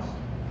God is.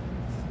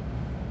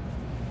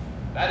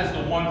 That is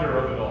the wonder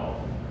of it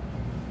all.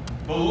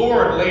 The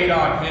Lord laid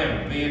on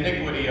him the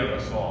iniquity of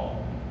us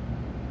all.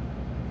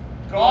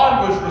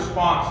 God was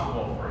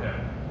responsible for him.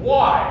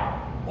 Why?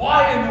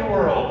 Why in the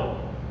world?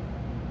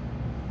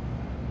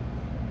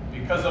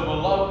 Because of a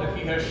love that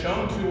he has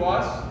shown to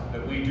us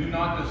that we do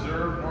not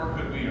deserve nor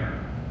could we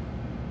earn.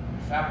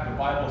 In fact, the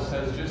Bible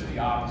says just the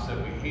opposite.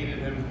 We hated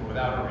him for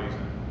without a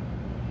reason.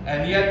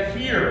 And yet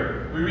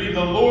here we read,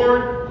 the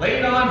Lord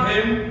laid on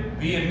him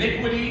the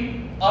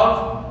iniquity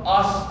of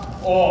us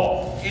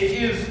all. It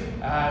is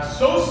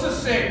so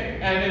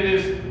succinct, and it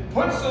is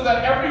put so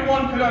that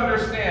everyone could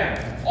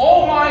understand.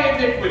 All my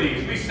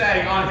iniquities, we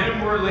sang, on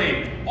him were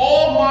laid.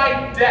 All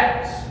my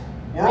debts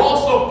were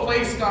also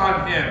placed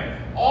on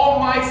him. All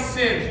my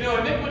sins. You know,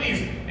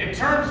 iniquities, it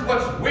turns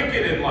what's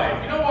wicked in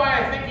life. You know why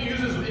I think he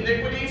uses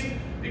iniquities?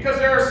 Because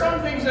there are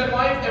some things in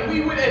life that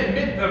we would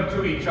admit them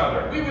to each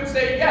other. We would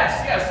say,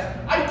 yes,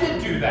 I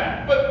did do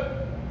that.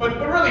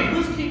 But really,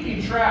 who's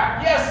keeping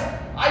track? Yes,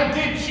 I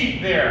did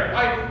cheat there.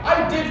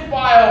 I did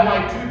file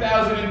my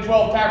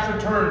 2012 tax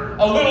return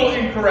a little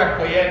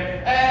incorrectly.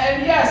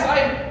 And yes,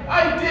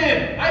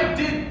 I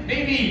did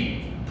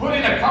maybe put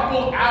in a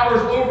couple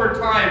hours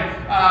overtime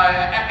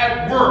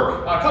at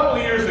work a couple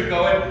of years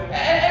ago.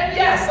 And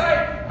yes,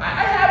 I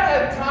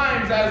have had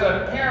times as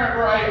a parent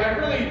where I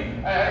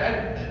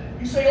really,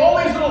 you say all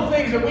these little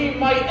things that we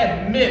might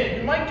admit.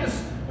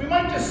 We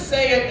might just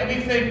say it and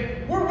we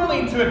think we're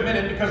willing to admit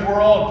it because we're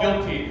all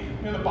guilty.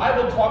 You know, the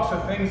Bible talks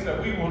of things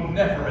that we will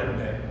never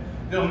admit.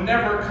 They'll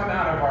never come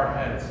out of our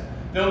heads.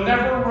 They'll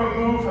never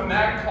remove from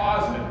that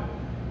closet.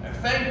 And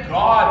thank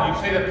God, you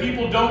say that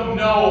people don't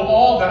know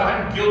all that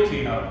I'm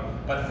guilty of.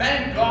 But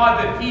thank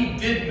God that he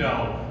did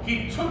know.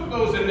 He took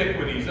those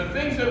iniquities, the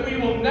things that we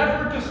will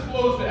never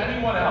disclose to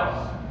anyone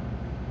else,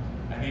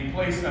 and he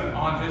placed them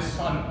on his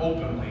Son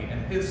openly.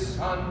 And his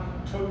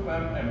Son took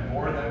them and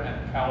bore them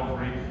at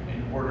Calvary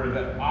in order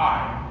that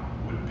I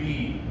would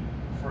be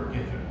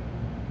forgiven.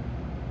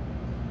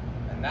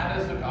 And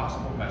that is the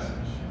gospel message.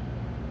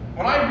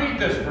 When I read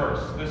this verse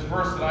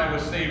that I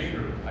was saved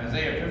through,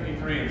 Isaiah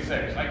 53 and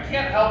 6, I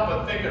can't help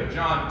but think of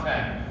John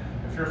 10.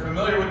 If you're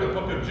familiar with the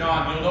book of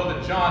John, you'll know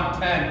that John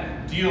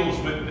 10 deals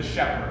with the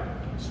shepherd,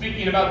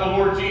 speaking about the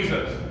Lord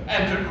Jesus.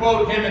 And to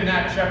quote him in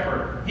that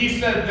shepherd, he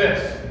said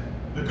this: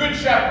 "The good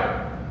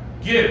shepherd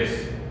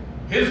gives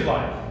his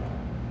life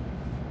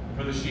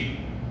for the sheep."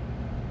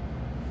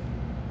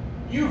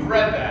 You've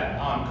read that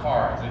on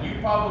cards, and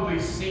you've probably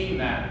seen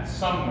that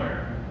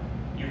somewhere.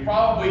 You've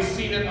probably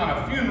seen it on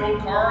a funeral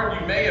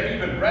card. You may have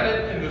even read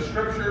it in the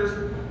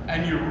scriptures,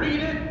 and you read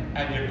it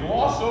and you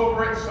gloss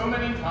over it so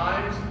many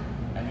times,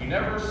 and you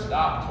never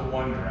stop to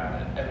wonder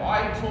at it. If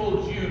I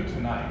told you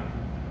tonight,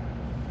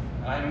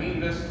 and I mean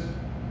this,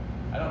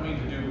 I don't mean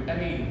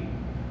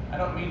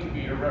to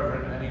be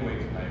irreverent in any way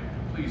tonight,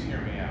 but please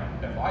hear me out.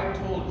 If I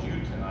told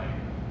you tonight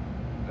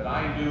that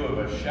I knew of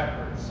a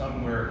shepherd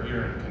somewhere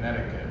here in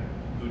Connecticut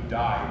who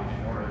died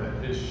in order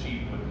that his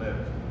sheep would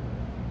live,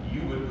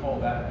 you would call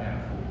that man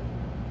a fool.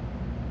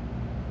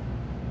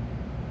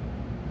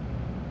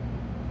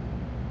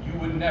 You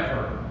would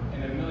never,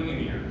 in a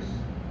million years,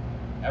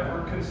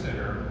 ever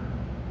consider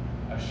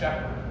a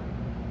shepherd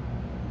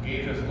who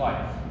gave his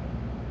life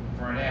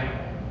for an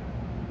animal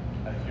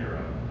a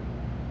hero.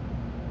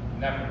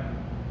 Never.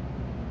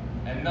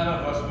 And none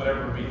of us would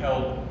ever be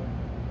held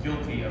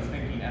guilty of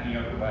thinking any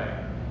other way.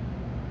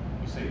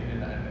 You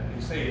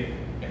say,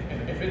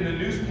 if in the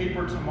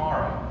newspaper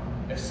tomorrow,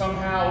 if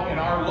somehow in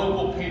our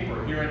local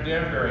paper here in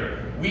Danbury,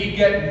 we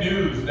get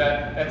news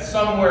that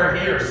somewhere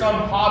here, some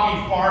hobby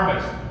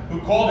farmist who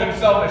called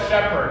himself a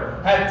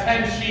shepherd had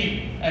 10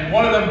 sheep, and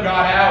one of them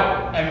got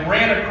out and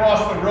ran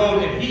across the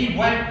road, and he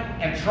went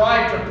and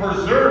tried to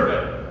preserve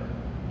it,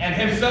 and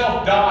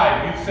himself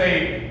died, you'd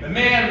say, the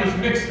man was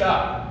mixed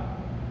up.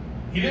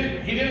 He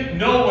didn't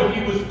know what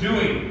he was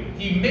doing.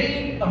 He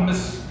made a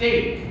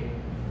mistake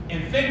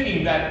in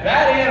thinking that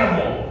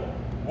animal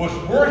was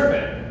worth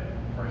it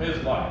for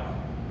his life.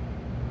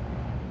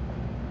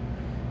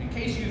 In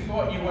case you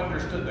thought you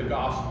understood the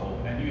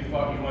gospel and you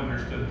thought you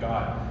understood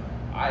God,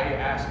 I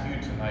ask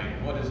you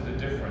tonight, what is the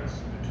difference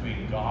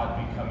between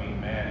God becoming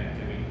man and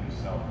giving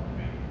himself for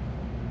me?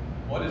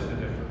 What is the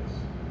difference?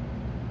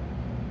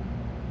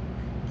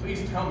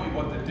 Please tell me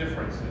what the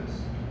difference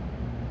is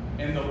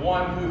in the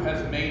one who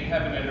has made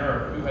heaven and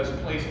earth, who has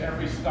placed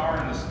every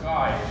star in the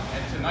sky,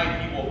 and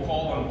tonight he will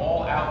call them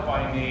all out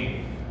by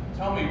name.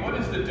 Tell me, what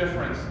is the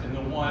difference in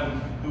the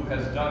one who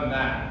has done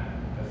that?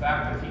 The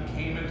fact that he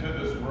came into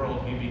this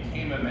world, he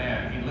became a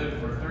man, he lived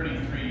for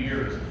 33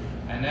 years,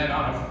 and then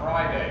on a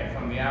Friday,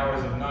 from the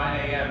hours of 9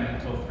 a.m.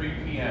 until 3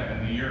 p.m.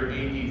 in the year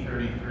AD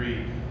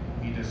 33,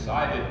 he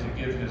decided to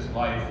give his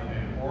life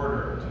in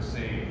order to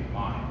save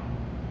mine.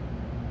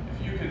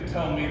 If you can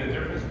tell me the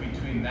difference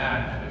between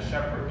that and a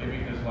shepherd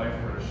giving his life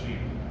for a sheep,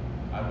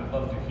 I would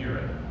love to hear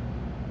it.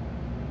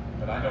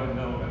 But I don't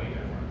know of any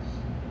difference.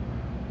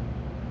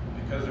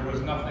 Because there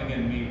was nothing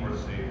in me worth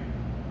saving.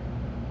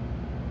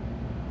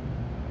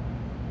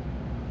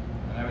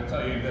 And I would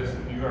tell you this,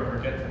 if you ever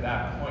get to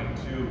that point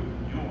too,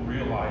 you'll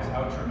realize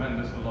how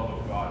tremendous the love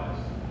of God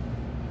is.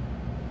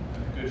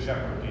 And the good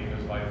shepherd gave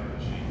his life for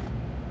the sheep.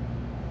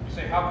 You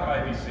say, how could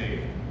I be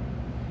saved?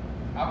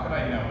 How could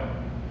I know it?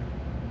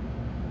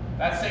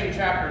 That same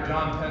chapter,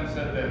 John 10,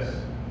 said this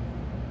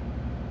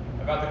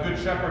about the good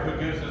shepherd who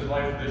gives his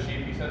life for the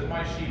sheep. He says,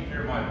 my sheep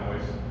hear my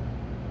voice.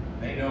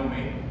 They know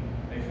me.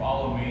 They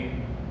follow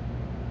me.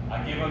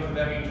 I give unto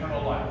them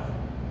eternal life,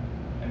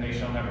 and they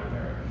shall never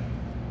perish.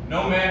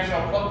 No man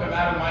shall pluck them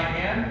out of my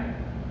hand,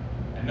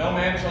 and no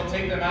man shall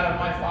take them out of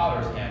my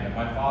Father's hand, and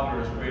my Father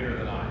is greater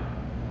than I.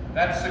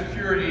 That's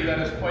security that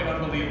is quite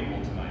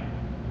unbelievable tonight.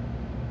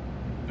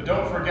 But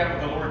don't forget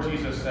what the Lord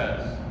Jesus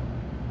says.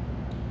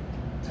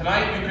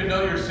 Tonight you can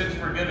know your sins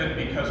forgiven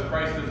because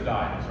Christ has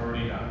died. It's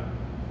already done.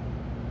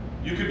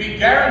 You can be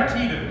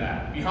guaranteed of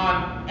that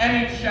beyond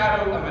any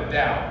shadow of a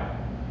doubt.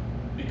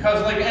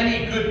 Because like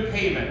any good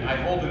payment, I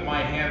hold in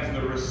my hands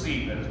the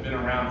receipt that has been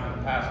around for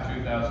the past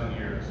 2,000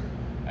 years.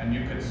 And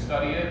you could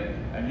study it,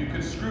 and you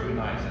could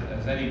scrutinize it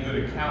as any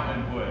good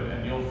accountant would,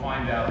 and you'll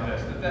find out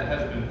this, that debt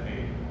has been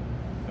paid.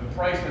 The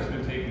price has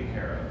been taken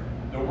care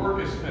of. The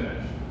work is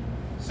finished.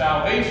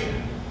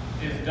 Salvation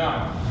is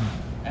done.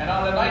 And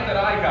on the night that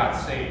I got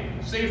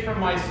saved from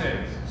my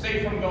sins,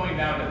 saved from going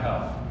down to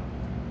hell,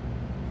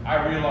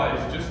 I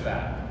realized just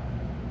that.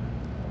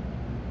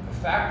 The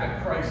fact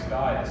that Christ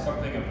died is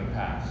something of the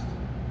past.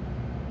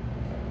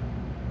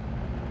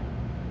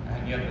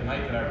 And yet the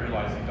night that I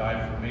realized he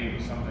died for me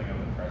was something of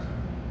the present.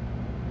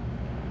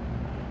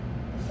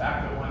 The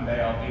fact that one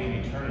day I'll be in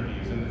eternity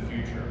is in the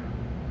future.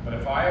 But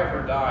if I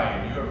ever die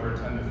and you ever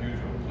attend the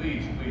funeral,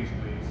 please, please,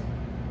 please,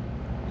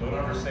 don't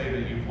ever say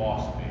that you've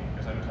lost me.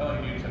 Because I'm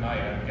telling you tonight,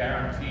 I'm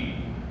guaranteed.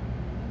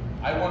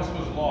 I once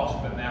was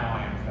lost, but now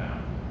I am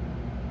found.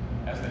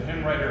 As the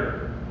hymn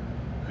writer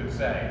could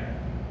say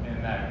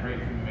in that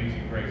great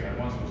Amazing Grace, I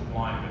once was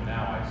blind, but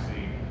now I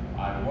see.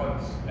 I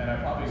once, and I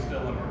probably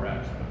still am a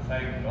wretch, but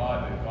thank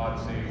God that God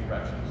saves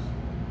wretches.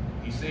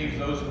 He saves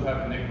those who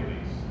have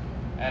iniquities.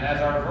 And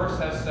as our verse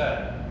has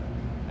said,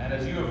 and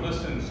as you have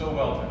listened so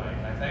well tonight,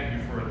 and I thank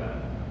you for that,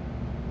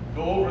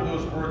 go over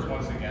those words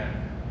once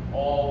again.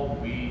 All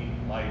we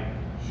like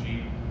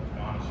sheep have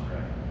gone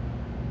astray.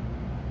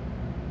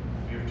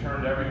 We've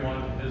turned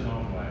everyone to his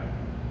own way.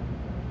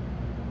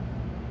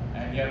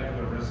 And yet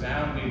with a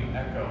resounding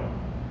echo,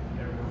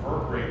 it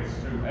reverberates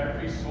through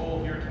every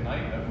soul here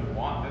tonight that would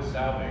want this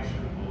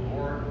salvation. The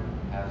Lord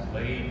has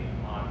laid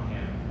on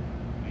him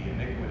the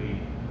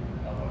iniquity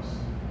of us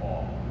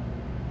all.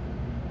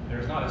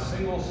 There's not a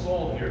single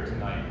soul here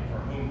tonight for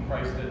whom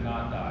Christ did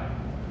not die.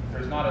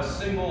 There's not a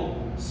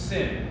single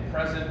sin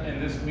present in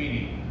this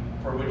meeting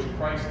for which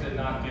Christ did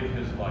not give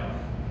his life.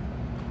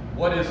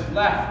 What is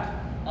left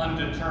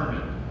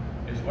undetermined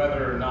is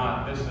whether or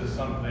not this is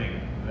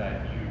something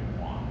that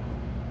you want.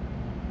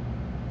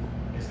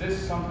 Is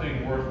this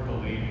something worth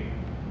believing?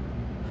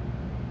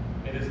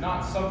 It is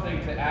not something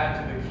to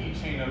add to the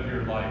keychain of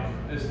your life.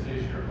 This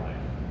is your life.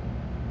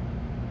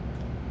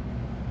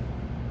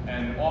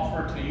 And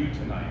offered to you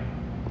tonight,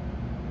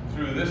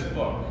 through this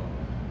book,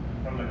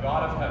 from the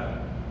God of heaven,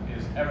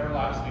 is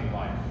everlasting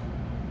life.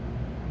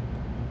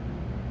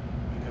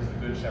 Because the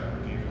Good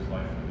Shepherd gave his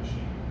life for the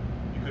sheep.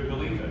 You could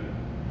believe it.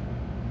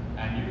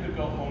 And you could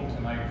go home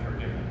tonight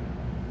forgiven.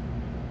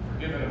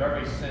 Forgiven of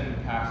every sin,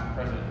 past,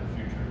 present, and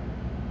future.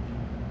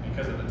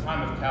 Because at the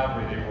time of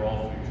Calvary, they were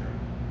all future.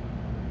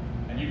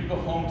 And you could go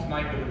home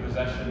tonight with a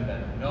possession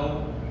that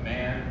no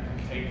man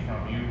can take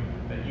from you,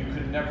 that you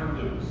could never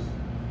lose,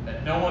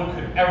 that no one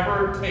could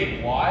ever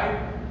take.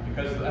 Why?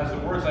 Because as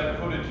the words I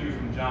quoted to you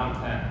from John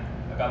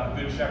 10, about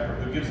the Good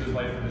Shepherd who gives his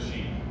life for the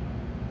sheep,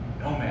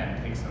 no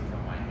man takes them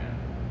from my hand.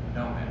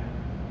 No man.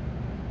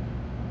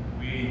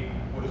 We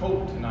would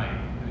hope tonight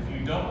that if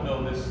you don't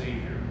know this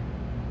Savior,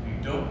 if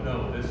you don't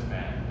know this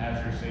man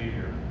as your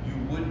Savior, you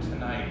would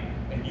tonight,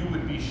 and you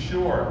would be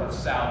sure of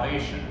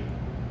salvation,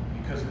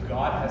 because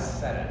God has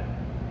said it.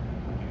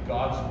 And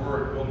God's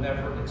word will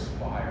never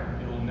expire.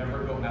 It will never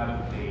go out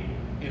of date.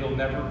 It'll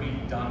never be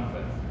done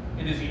with.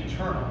 It is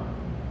eternal.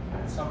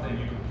 It's something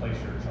you can place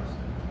your trust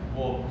in.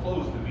 We'll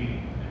close the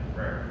meeting in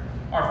prayer.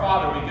 Our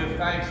Father, we give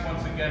thanks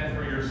once again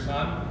for your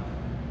Son.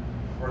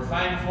 We're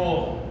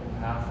thankful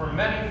for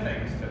many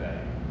things today.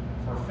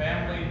 For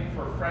family,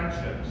 for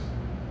friendships.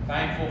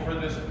 Thankful for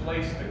this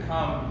place to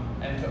come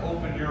and to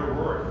open your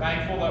word.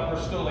 Thankful that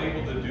we're still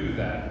able to do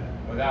that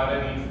without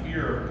any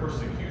fear of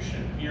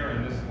persecution here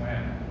in this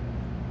land.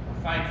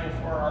 We're thankful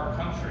for our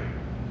country.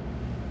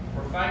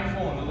 We're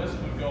thankful, and the list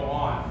would go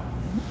on.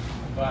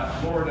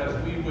 But Lord, as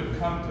we would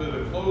come to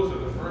the close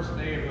of the first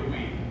day of the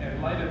week,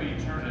 in light of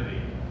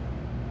eternity,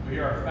 we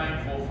are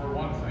thankful for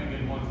one thing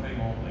and one thing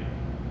only.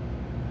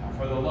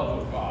 For the love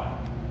of God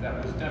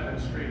that was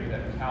demonstrated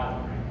at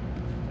Calvary.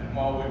 And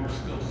while we were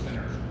still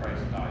sinners,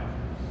 Christ died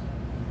for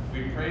us.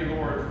 We pray,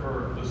 Lord,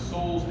 for the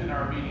souls in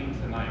our meeting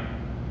tonight,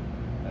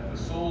 that the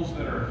souls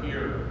that are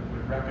here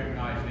would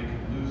recognize they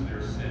could lose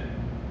their sin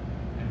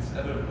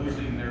instead of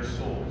losing their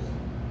souls.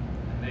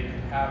 And they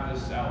could have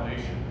this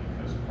salvation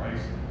because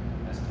Christ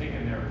has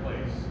taken their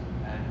place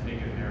and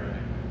taken their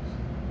iniquities.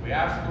 We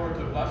ask, Lord,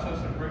 to bless us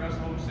and bring us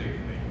home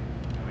safely.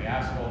 And we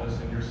ask all this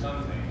in your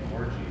Son's name, the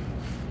Lord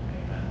Jesus.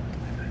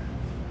 Amen.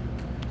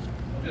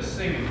 I'll just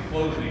sing in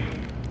closing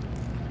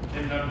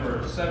hymn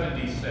number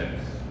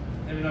 76.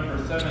 Hymn number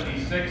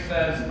 76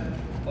 says,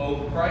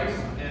 O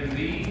Christ, in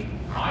thee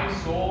my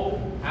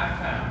soul hath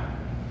found,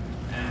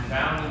 and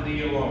found in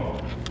thee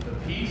alone the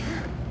peace,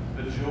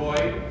 the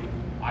joy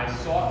I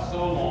sought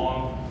so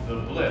long, the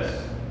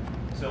bliss,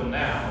 till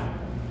now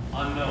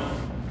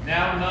unknown.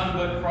 Now none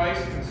but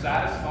Christ can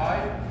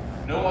satisfy,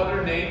 no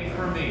other name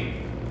for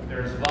me.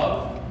 There's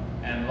love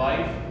and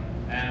life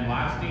and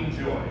lasting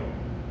joy,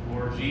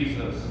 Lord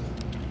Jesus,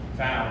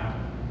 found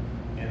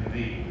in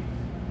thee.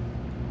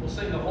 We'll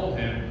sing the whole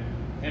hymn,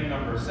 hymn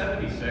number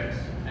 76,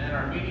 and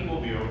our meeting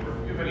will be over.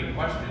 If you have any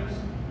questions,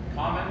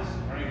 comments,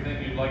 or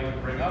anything you'd like to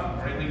bring up,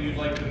 or anything you'd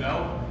like to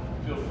know,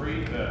 feel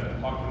free to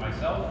talk to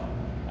myself.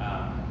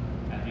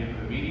 At the end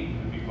of the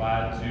meeting, we'd be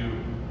glad to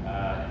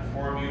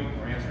inform you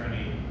or answer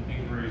any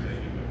inquiries that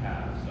you would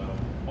have. So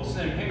we'll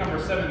sing hymn number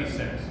 76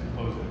 to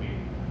close the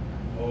meeting.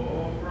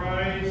 O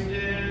Christ,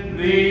 in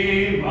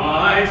thee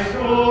my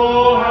soul